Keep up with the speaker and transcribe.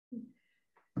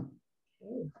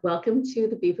Welcome to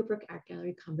the Beaverbrook Art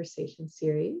Gallery Conversation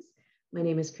Series. My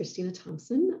name is Christina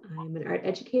Thompson. I'm an art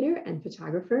educator and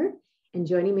photographer, and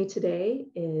joining me today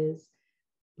is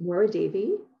Moyra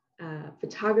Davey,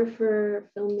 photographer,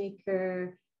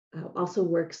 filmmaker, also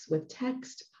works with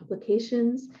text,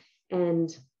 publications,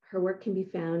 and her work can be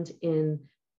found in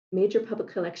major public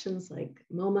collections like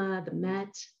MoMA, the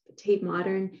Met, the Tate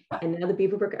Modern, and now the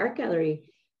Beaverbrook Art Gallery.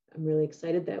 I'm really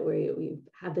excited that we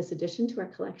have this addition to our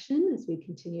collection as we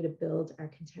continue to build our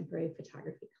contemporary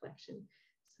photography collection.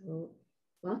 So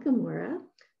welcome, Moyra.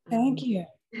 Thank you.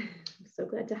 I'm so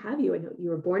glad to have you. I know you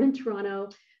were born in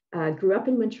Toronto, grew up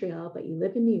in Montreal, but you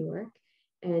live in New York,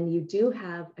 and you do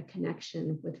have a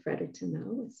connection with Fredericton now,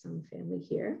 with some family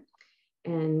here.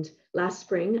 And last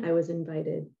spring, I was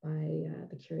invited by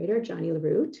the curator, Johnny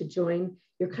LaRue, to join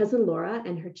your cousin Laura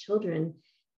and her children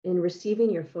in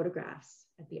receiving your photographs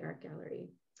at the art gallery.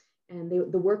 And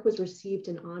the work was received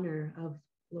in honor of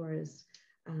Laura's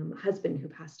husband who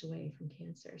passed away from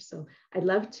cancer. So I'd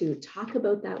love to talk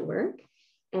about that work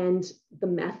and the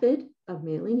method of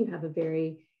mailing. You have a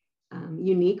very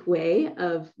unique way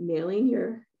of mailing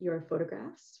your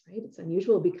photographs, right? It's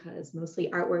unusual because mostly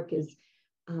artwork is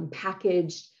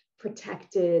packaged,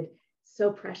 protected,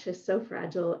 so precious, so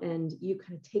fragile, and you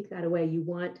kind of take that away. You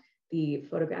want the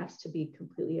photographs to be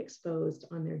completely exposed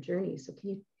on their journey. So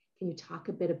can you talk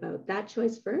a bit about that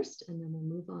choice first, and then we'll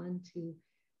move on to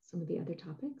some of the other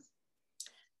topics?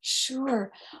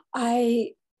 Sure.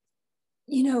 For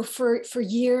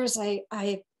years, I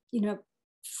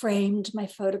framed my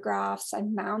photographs. I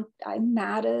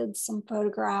matted some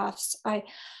photographs.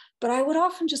 But I would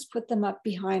often just put them up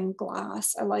behind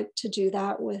glass. I like to do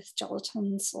that with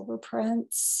gelatin silver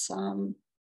prints.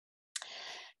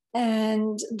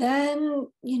 And then,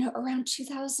 around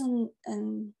 2000,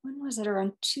 and when was it?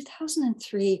 Around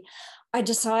 2003, I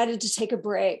decided to take a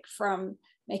break from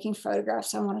making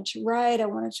photographs. I wanted to write. I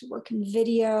wanted to work in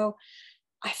video.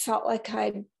 I felt like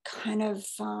I'd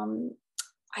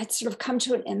sort of come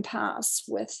to an impasse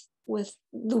with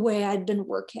the way I'd been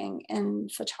working in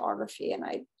photography. And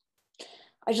I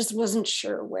just wasn't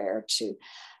sure where to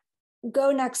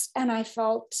go next. And I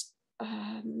felt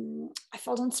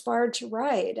inspired to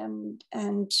write and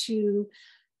to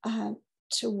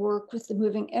work with the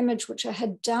moving image, which I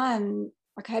had done.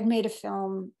 Like I had made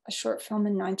a short film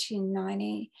in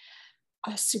 1990,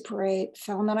 a Super 8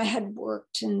 film, and I had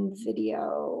worked in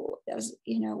video as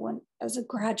a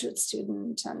graduate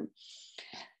student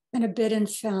and a bit in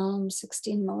film,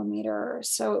 16 millimeter.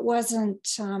 So it wasn't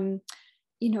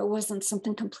it wasn't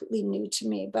something completely new to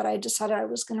me. But I decided I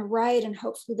was going to write, and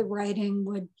hopefully the writing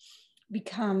would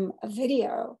become a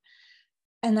video.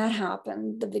 And that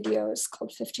happened. The video is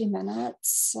called 50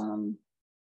 Minutes.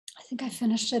 I think I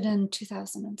finished it in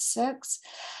 2006.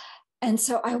 And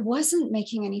so I wasn't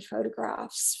making any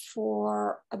photographs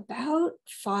for about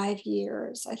 5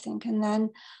 years, I think. And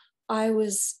then I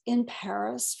was in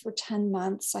Paris for 10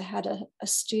 months. I had a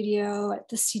studio at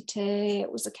the Cité.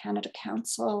 It was a Canada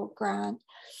Council grant.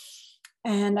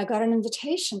 And I got an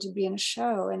invitation to be in a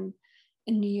show in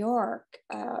New York,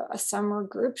 a summer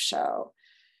group show.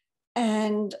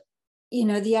 And,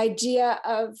 the idea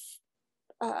of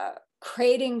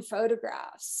creating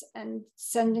photographs and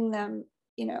sending them,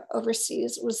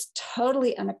 overseas was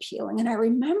totally unappealing. And I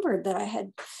remembered that I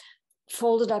had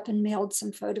folded up and mailed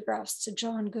some photographs to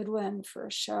John Goodwin for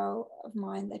a show of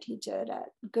mine that he did at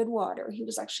Goodwater. He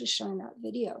was actually showing that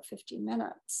video, 50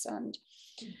 Minutes. And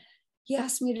he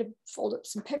asked me to fold up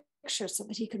some pictures so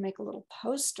that he could make a little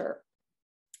poster.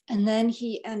 And then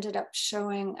he ended up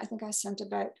showing, I think I sent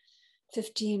about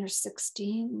 15 or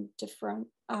 16 different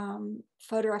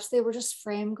photographs. They were just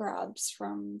frame grabs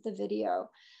from the video.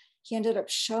 He ended up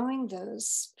showing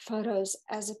those photos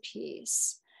as a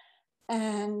piece.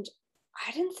 And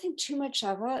I didn't think too much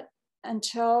of it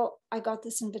until I got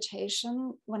this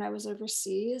invitation when I was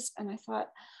overseas. And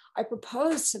I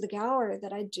proposed to the gallery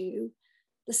that I do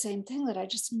the same thing, that I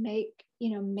just make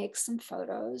some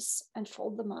photos and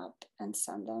fold them up and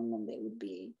send them, and they would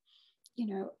be,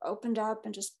 opened up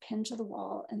and just pinned to the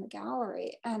wall in the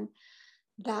gallery. And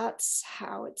that's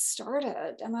how it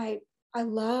started. And I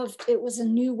loved, it was a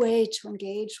new way to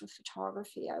engage with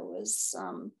photography. I was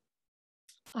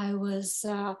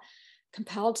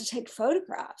compelled to take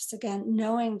photographs, again,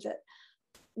 knowing that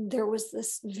there was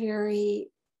this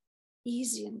very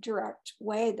easy and direct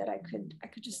way that I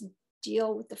could just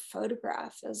deal with the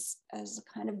photograph as a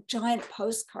kind of giant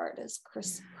postcard, as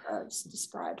Chris Groves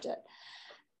described it,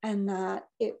 and that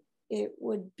it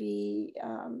would be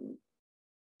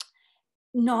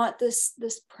not this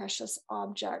precious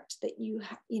object that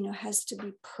has to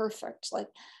be perfect. Like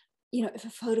you know, if a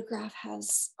photograph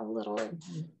has a little,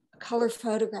 a color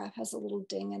photograph has a little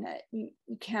ding in it, you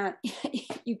can't,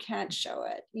 you can't show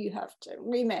it. You have to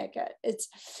remake it.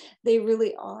 They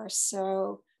really are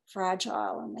so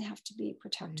fragile and they have to be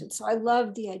protected. Right. So I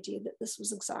love the idea that this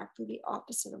was exactly the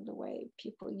opposite of the way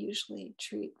people usually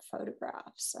treat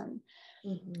photographs, and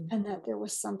that there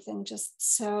was something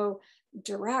just so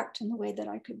direct in the way that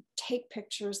I could take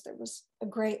pictures. There was a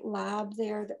great lab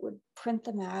there that would print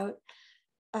them out,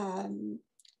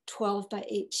 12 by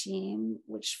 18,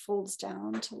 which folds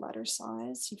down to letter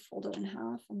size. You fold it in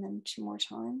half and then 2 more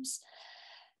times.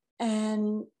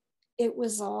 And it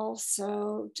was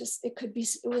also just, it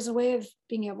was a way of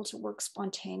being able to work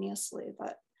spontaneously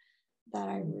that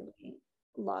I really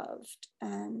loved.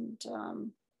 And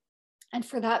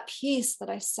for that piece that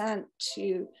I sent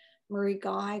to Murray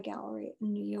Guy Gallery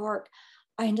in New York,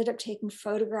 I ended up taking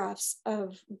photographs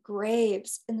of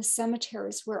graves in the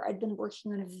cemeteries where I'd been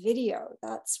working on a video.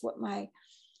 That's what my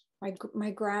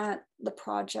grant, the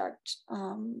project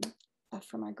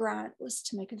for my grant was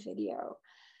to make a video.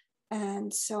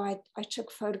 And so I took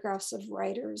photographs of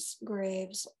writers'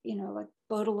 graves, you know, like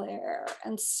Baudelaire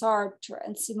and Sartre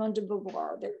and Simone de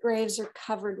Beauvoir. Their graves are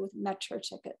covered with metro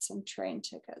tickets and train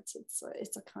tickets.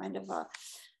 It's a kind of a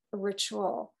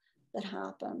ritual that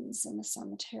happens in the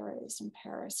cemeteries in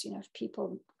Paris. You know, if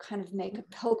people kind of make a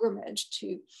pilgrimage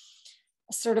to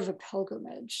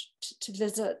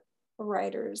visit a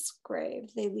writer's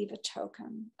grave, they leave a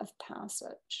token of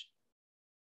passage.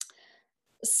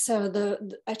 So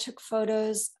I took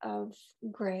photos of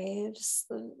graves,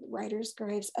 the writers'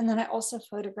 graves, and then I also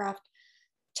photographed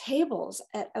tables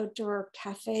at outdoor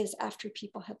cafes after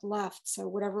people had left. So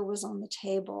whatever was on the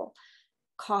table,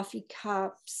 coffee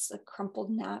cups, a crumpled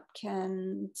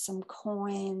napkin, some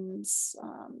coins,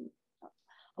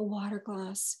 a water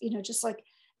glass, you know, just like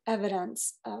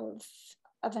evidence of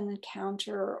an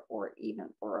encounter or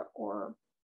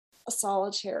a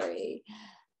solitary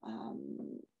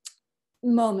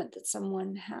moment that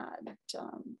someone had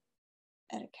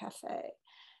at a cafe.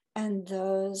 And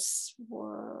that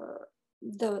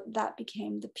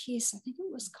became the piece. I think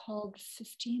it was called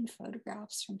 15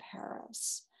 Photographs from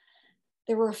Paris.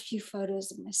 There were a few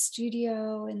photos of my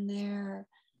studio in there,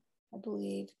 I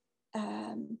believe.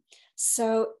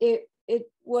 So it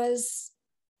was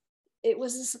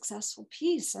a successful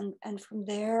piece, and from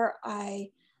there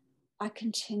I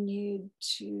continued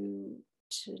to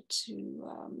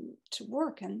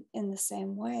work in the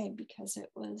same way, because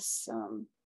it was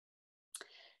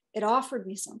it offered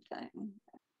me something.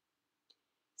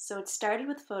 So it started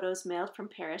with photos mailed from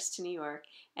Paris to New York,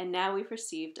 and now we've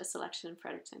received a selection in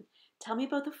Fredericton. Tell me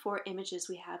about the 4 images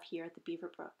we have here at the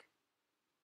Beaver Brook.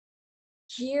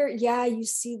 Here, yeah, you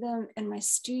see them in my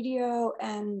studio.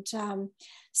 And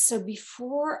so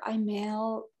before I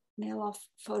mail off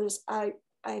photos, I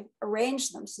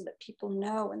arrange them so that people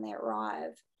know when they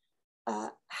arrive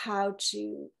how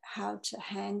to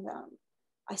hang them.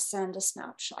 I send a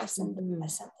snapshot. I sent the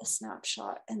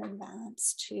snapshot in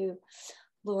advance to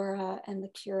Laura and the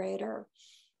curator.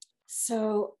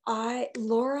 So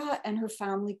Laura and her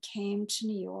family came to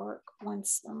New York one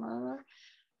summer.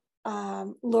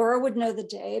 Laura would know the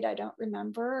date. I don't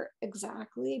remember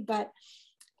exactly, but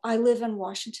I live in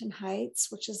Washington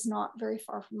Heights, which is not very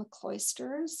far from the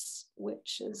Cloisters,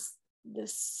 which is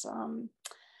this,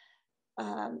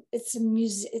 it's a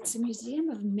museum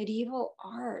of medieval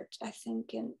art, I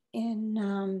think,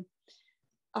 in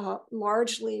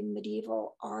largely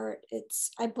medieval art.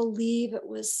 I believe it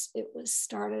was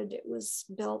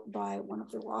built by one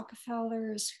of the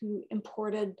Rockefellers, who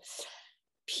imported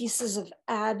pieces of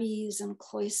abbeys and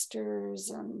cloisters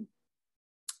and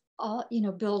all, you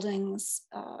know, buildings,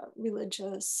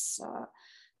 religious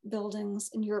buildings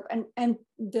in Europe, and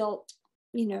built,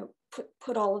 you know,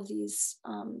 put all of these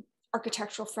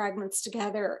architectural fragments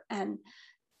together and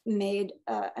made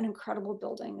an incredible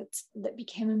building that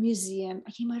became a museum.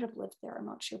 He might have lived there, I'm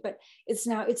not sure, but it's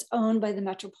owned by the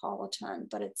Metropolitan,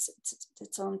 but it's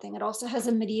its own thing. It also has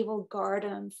a medieval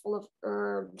garden full of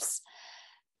herbs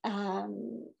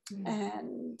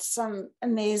and some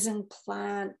amazing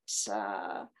plant.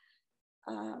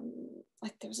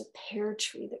 Like there's a pear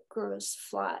tree that grows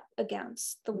flat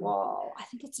against the wall. I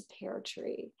think it's a pear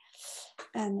tree,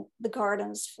 and the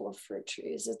garden's full of fruit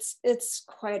trees. It's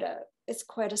quite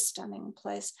a stunning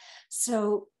place.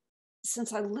 So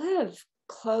since I live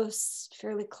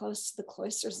fairly close to the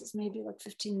Cloisters, it's maybe like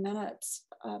 15 minutes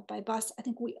by bus. I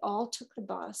think we all took the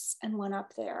bus and went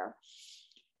up there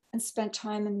and spent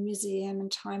time in the museum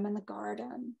and time in the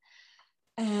garden.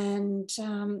 And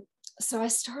so I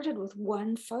started with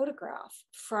one photograph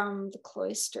from the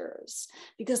cloisters,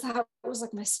 because that was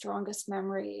like my strongest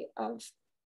memory of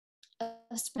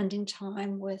spending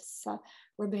time with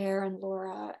Robert and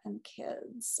Laura and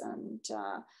kids, and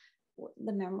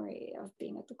the memory of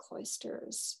being at the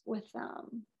cloisters with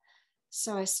them.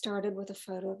 So I started with a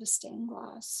photo of a stained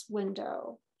glass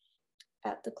window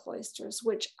at the cloisters,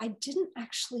 which I didn't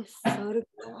actually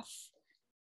photograph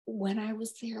when I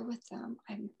was there with them.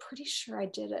 I'm pretty sure I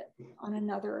did it on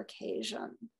another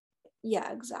occasion.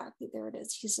 Yeah, exactly. There it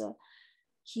is.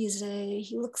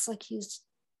 He looks like he's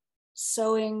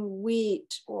sowing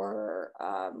wheat or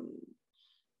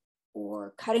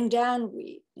cutting down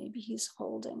wheat. Maybe he's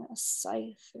holding a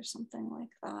scythe or something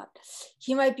like that.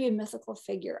 He might be a mythical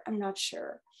figure. I'm not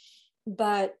sure,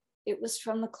 but it was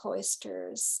from the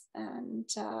cloisters, and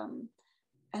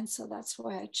so that's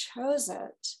why I chose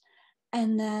it.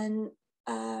 And then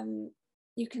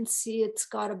you can see it's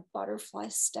got a butterfly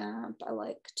stamp. I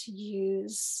like to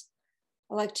use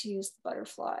the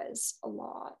butterflies a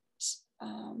lot.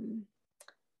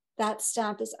 That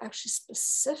stamp is actually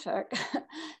specific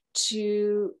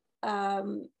to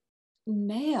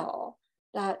mail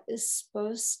that is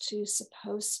supposed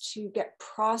to get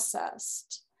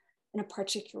processed in a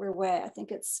particular way. I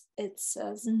think it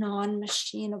says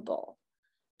non-machinable,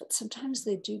 but sometimes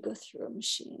they do go through a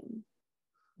machine.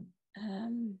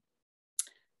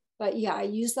 But yeah, I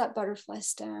use that butterfly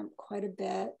stamp quite a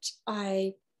bit.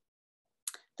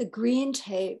 The green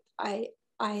tape I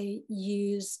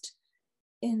used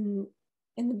in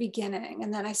the beginning,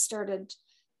 and then I started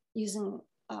using,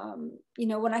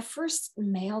 when I first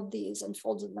mailed these and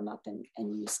folded them up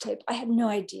and used tape, I had no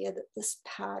idea that this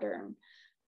pattern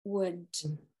would,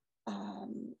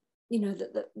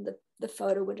 that the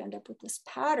photo would end up with this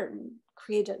pattern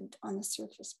created on the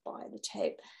surface by the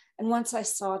tape. And once I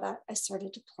saw that, I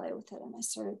started to play with it, and I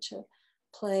started to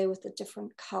play with the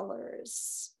different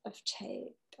colors of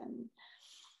tape. And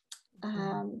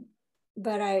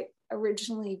but I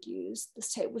originally used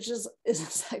this tape, which is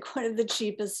like one of the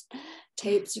cheapest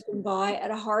tapes you can buy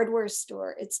at a hardware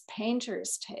store. It's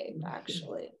painter's tape,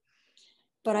 actually.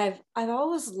 But I've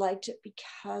always liked it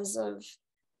because of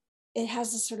it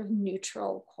has a sort of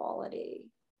neutral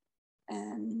quality,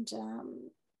 and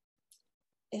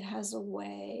it has a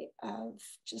way of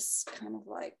just kind of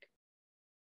like,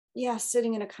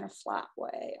 sitting in a kind of flat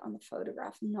way on the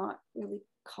photograph, not really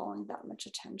calling that much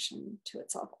attention to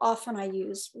itself. Often I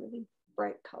use really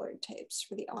bright colored tapes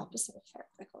for the opposite effect.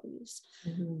 Like I'll use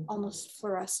almost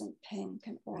fluorescent pink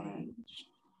and orange.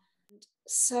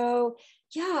 So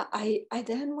yeah, I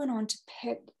then went on to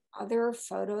pick other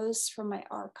photos from my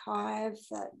archive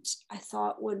that I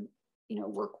thought would,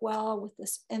 work well with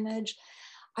this image.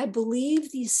 I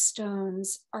believe these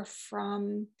stones are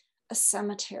from a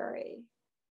cemetery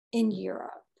in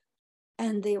Europe,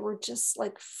 and they were just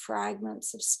like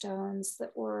fragments of stones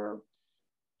that were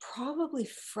probably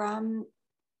from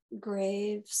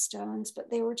gravestones,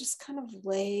 but they were just kind of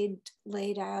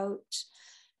laid out.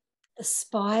 The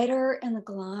spider in the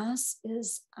glass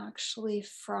is actually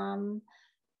from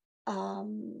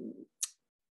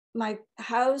my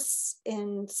house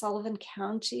in Sullivan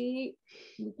County.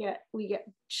 We get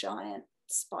giant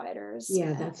spiders.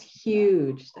 Yeah, that's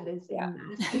huge. That is a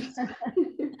massive spider.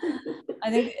 I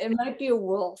think it might be a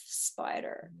wolf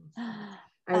spider. I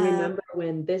remember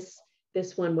when this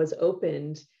one was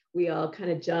opened, we all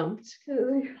kind of jumped because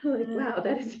we were like, wow,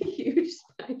 that is a huge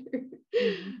spider.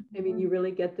 I mean, you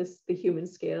really get the human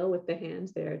scale with the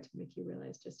hands there to make you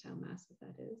realize just how massive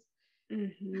that is.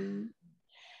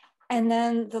 And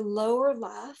then the lower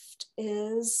left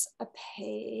is a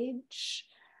page.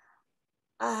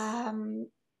 I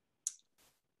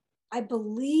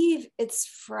believe it's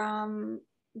from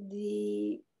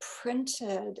the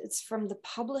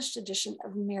published edition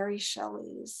of Mary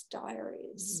Shelley's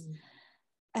diaries.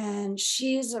 And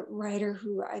she's a writer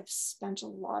who I've spent a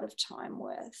lot of time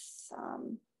with,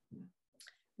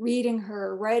 reading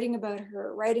her, writing about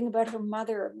her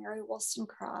mother, Mary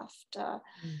Wollstonecraft. That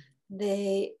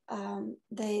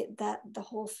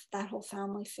whole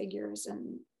family figures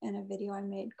in a video I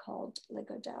made called Les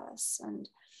Godesses. And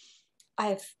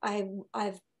I've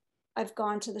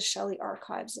gone to the Shelley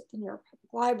archives at the New York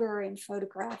Public Library and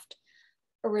photographed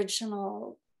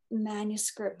original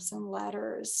manuscripts and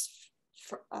letters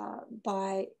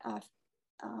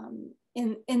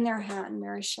in their hand,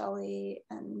 Mary Shelley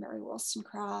and Mary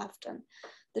Wollstonecraft, and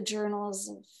the journals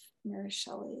of Mary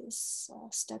Shelley's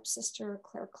stepsister,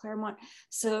 Claire Claremont.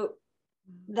 So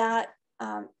that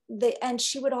and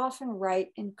she would often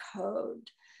write in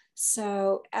code.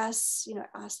 So S,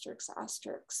 asterisk,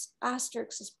 asterisk,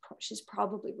 asterisk is she's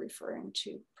probably referring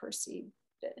to Percy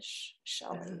Bysshe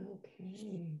Shelley.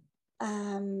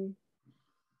 Okay.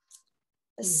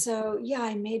 So yeah,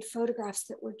 I made photographs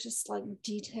that were just like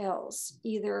details,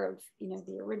 either of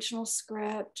the original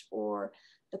script or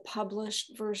the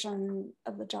published version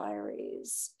of the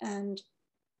diaries. And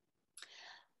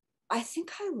I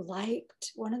think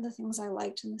one of the things I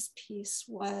liked in this piece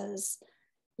was,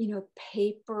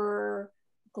 paper,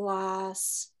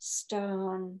 glass,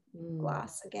 stone,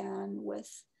 glass again,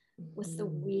 with the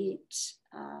wheat,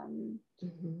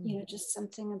 just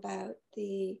something about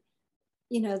the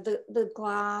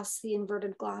glass, the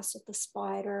inverted glass with the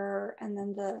spider, and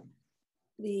then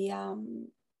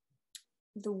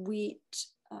the wheat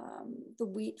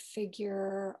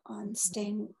figure on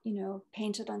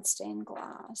painted on stained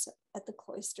glass at the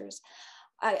cloisters.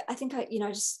 I think I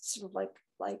just sort of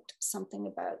liked something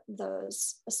about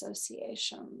those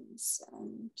associations,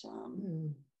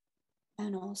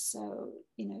 and also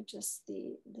just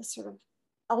the sort of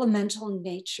elemental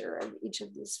nature of each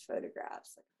of these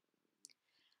photographs.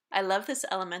 I love this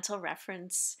elemental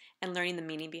reference and learning the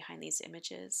meaning behind these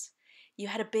images. You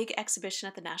had a big exhibition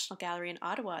at the National Gallery in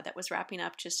Ottawa that was wrapping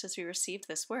up just as we received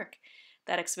this work.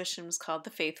 That exhibition was called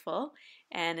The Faithful,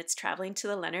 and it's traveling to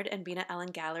the Leonard and Bina Ellen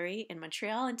Gallery in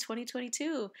Montreal in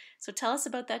 2022. So tell us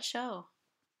about that show.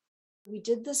 We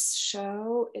did this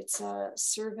show. It's a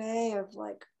survey of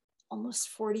like almost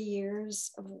 40 years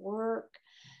of work.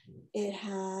 It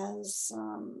has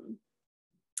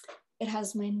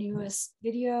my newest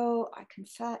video, I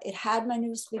confess. It had my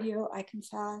newest video, I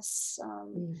confess.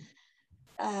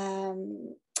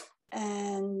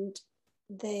 And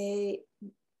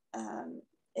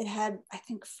it had, I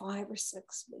think, 5 or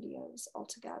 6 videos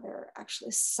altogether.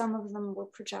 Actually, some of them were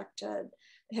projected.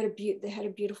 They had a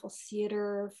beautiful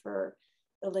theater for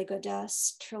the Les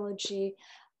Godesses trilogy.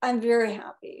 I'm very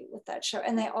happy with that show.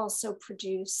 And they also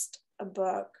produced a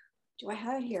book. Do I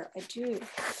have it here? I do.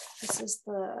 This is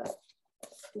the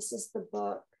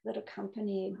book that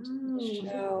accompanied the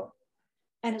show.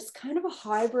 And it's kind of a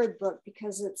hybrid book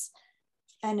because it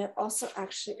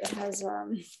has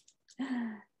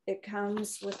it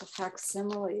comes with a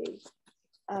facsimile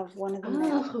of one of the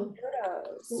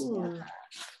photos. Yeah.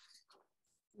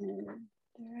 And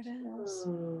there it is.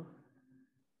 So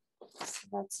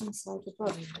that's inside the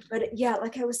book. But yeah,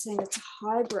 like I was saying, it's a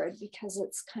hybrid because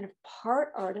it's kind of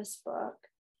part artist book,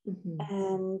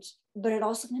 but it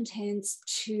also contains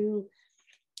 2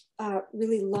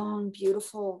 really long,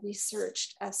 beautiful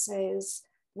researched essays,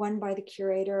 one by the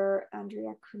curator,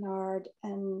 Andrea Cunard,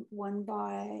 and one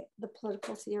by the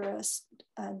political theorist,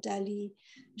 Dali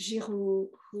Giroux,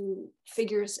 who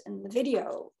figures in the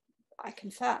video, I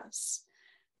confess.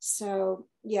 So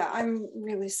yeah, I'm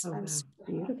super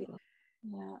happy.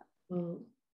 Yeah. Well,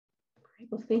 great.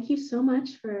 Well, thank you so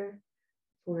much for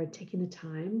taking the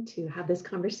time to have this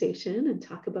conversation and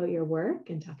talk about your work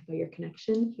and talk about your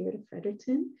connection here to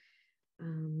Fredericton.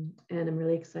 And I'm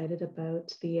really excited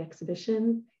about the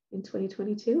exhibition in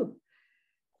 2022.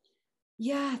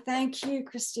 Yeah, thank you,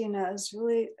 Christina. It was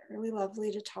really, really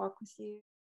lovely to talk with you.